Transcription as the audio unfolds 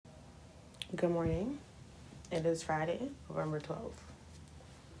Good morning. It is Friday, November 12th.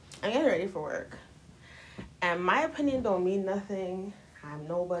 I'm getting ready for work. And my opinion don't mean nothing. I'm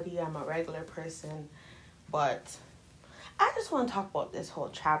nobody. I'm a regular person. But I just want to talk about this whole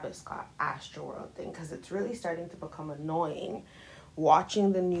Travis Scott Astroworld thing because it's really starting to become annoying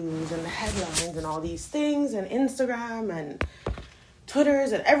watching the news and the headlines and all these things and Instagram and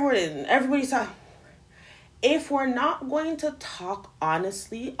Twitters and everybody's talking. If we're not going to talk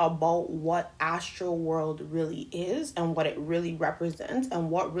honestly about what Astroworld really is and what it really represents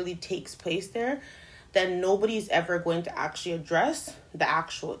and what really takes place there, then nobody's ever going to actually address the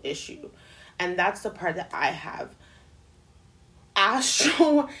actual issue. And that's the part that I have.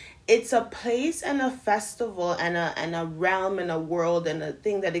 Astro, it's a place and a festival and a realm and a world and a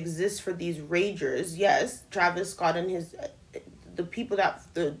thing that exists for these ragers. Yes, Travis Scott and the people that,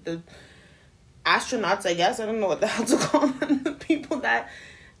 the astronauts, I guess. I don't know what the hell to call them. The people that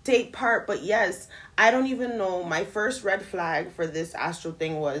take part. But yes, I don't even know. My first red flag for this Astro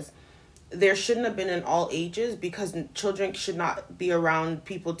thing was there shouldn't have been in all ages because children should not be around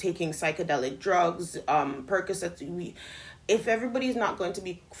people taking psychedelic drugs, Percocets. If everybody's not going to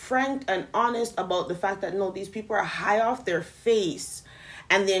be frank and honest about the fact that, no, these people are high off their face,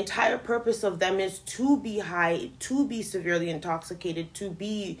 and the entire purpose of them is to be high, to be severely intoxicated, to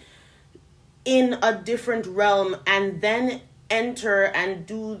be in a different realm and then enter and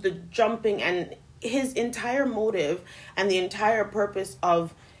do the jumping, and his entire motive and the entire purpose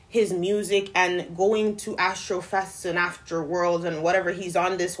of his music and going to Astrofests and Afterworlds and whatever, he's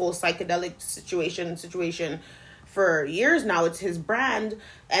on this whole psychedelic situation for years now. It's his brand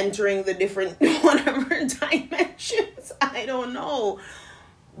entering the different whatever dimensions. I don't know.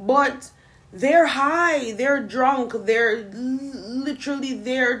 But they're high, they're drunk, they're literally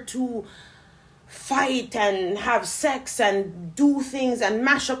there to fight and have sex and do things and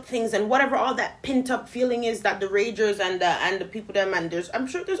mash up things and whatever all that pent up feeling is that the ragers and the people them, and I'm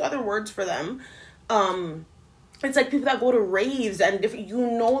sure there's other words for them. It's like people that go to raves and different,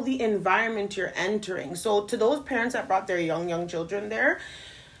 the environment you're entering. So to those parents that brought their young children there,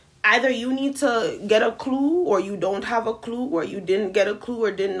 either you need to get a clue or you don't have a clue, or you didn't get a clue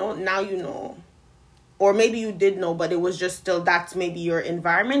or didn't know. Now you know. Or maybe you did know, but it was just still, that's maybe your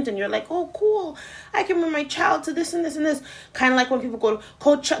environment. And you're like, oh, cool. I can bring my child to this and this and this. Kind of like when people go to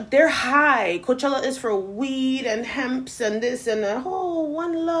Coachella, they're high. Coachella is for weed and hemps and this and that. Oh,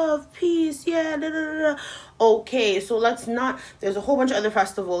 one love, peace, yeah, da, da, da, da. Okay, so let's not, there's a whole bunch of other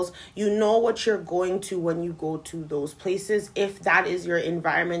festivals. You know what you're going to when you go to those places. If that is your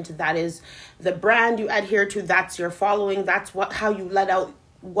environment, that is the brand you adhere to, that's your following, that's how you let out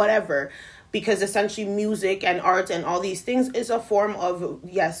whatever. Because essentially music and art and all these things is a form of,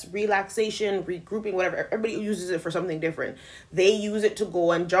 yes, relaxation, regrouping, whatever. Everybody uses it for something different. They use it to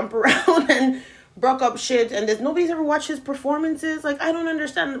go and jump around and broke up shit. And nobody's ever watched his performances. Like, I don't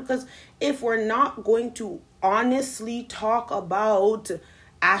understand. Because if we're not going to honestly talk about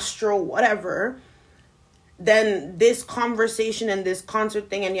Astro whatever, then this conversation and this concert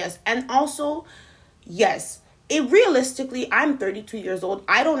thing, and yes. And also, yes, realistically, I'm 32 years old.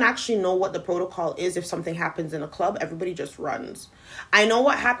 I don't actually know what the protocol is if something happens in a club. Everybody just runs. I know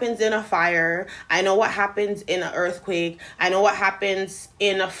what happens in a fire. I know what happens in an earthquake. I know what happens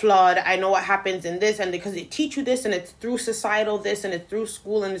in a flood. I know what happens in this. And because they teach you this, and it's through societal this, and it's through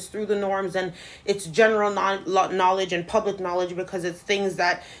school, and it's through the norms, and it's general knowledge and public knowledge, because it's things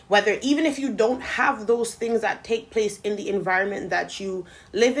that, even if you don't have those things that take place in the environment that you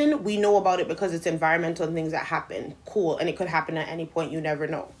live in, we know about it because it's environmental things that happen. Cool. And it could happen at any point. You never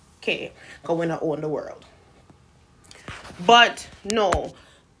know. Okay. Because we not own the world. But no,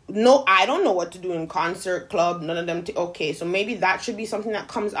 I don't know what to do in concert, club, none of them. Okay, so maybe that should be something that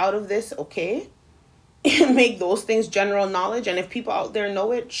comes out of this, okay? Make those things general knowledge, and if people out there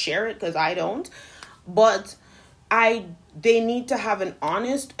know it, share it, because I don't. But they need to have an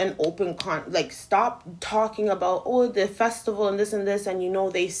honest and open stop talking about, oh, the festival and this, and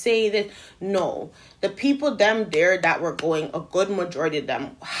they say that. No, the people them there that were going, a good majority of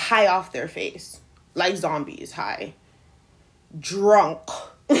them, high off their face, like zombies, high. Drunk.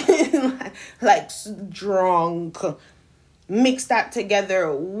 Drunk. Mix that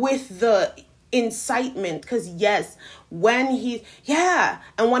together with the incitement, because yes, when this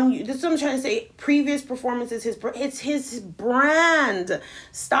is what I'm trying to say, previous performances, it's his brand.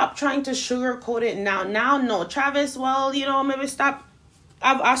 Stop trying to sugarcoat it now. No, Travis, maybe stop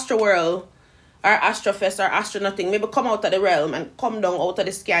have Astroworld or Astrofest or Astro nothing. Maybe come out of the realm and come down out of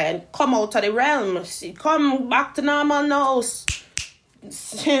the sky and come out of the realm. Come back to normal now.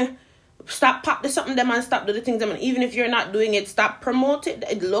 Stop pop the something them and stop do the things them. And even if you're not doing it, stop promote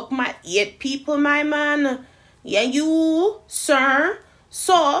it. Look, my 8 people, my man. Yeah, you, sir.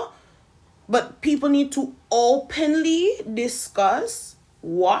 So, but people need to openly discuss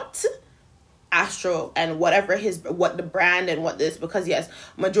what Astro and what the brand and what this, because yes,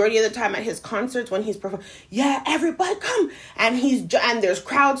 majority of the time at his concerts when he's performing, yeah, everybody come, and there's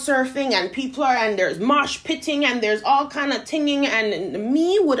crowd surfing and people are, and there's mosh pitting and there's all kind of tinging, and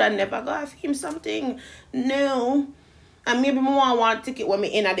me would have never got him something, no, and maybe more want a ticket when me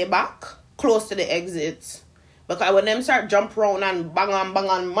in at the back close to the exits, because when them start jump around and bang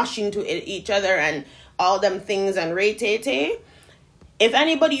on mashing to each other and all them things and ray-tay-tay. If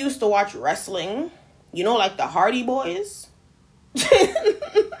anybody used to watch wrestling, you know, like the Hardy Boys,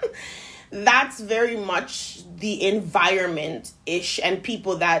 that's very much the environment-ish and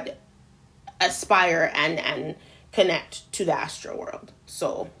people that aspire and connect to the Astro world.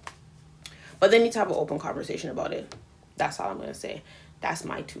 So, but they need to have an open conversation about it. That's all I'm going to say. That's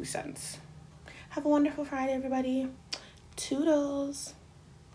my 2 cents. Have a wonderful Friday, everybody. Toodles.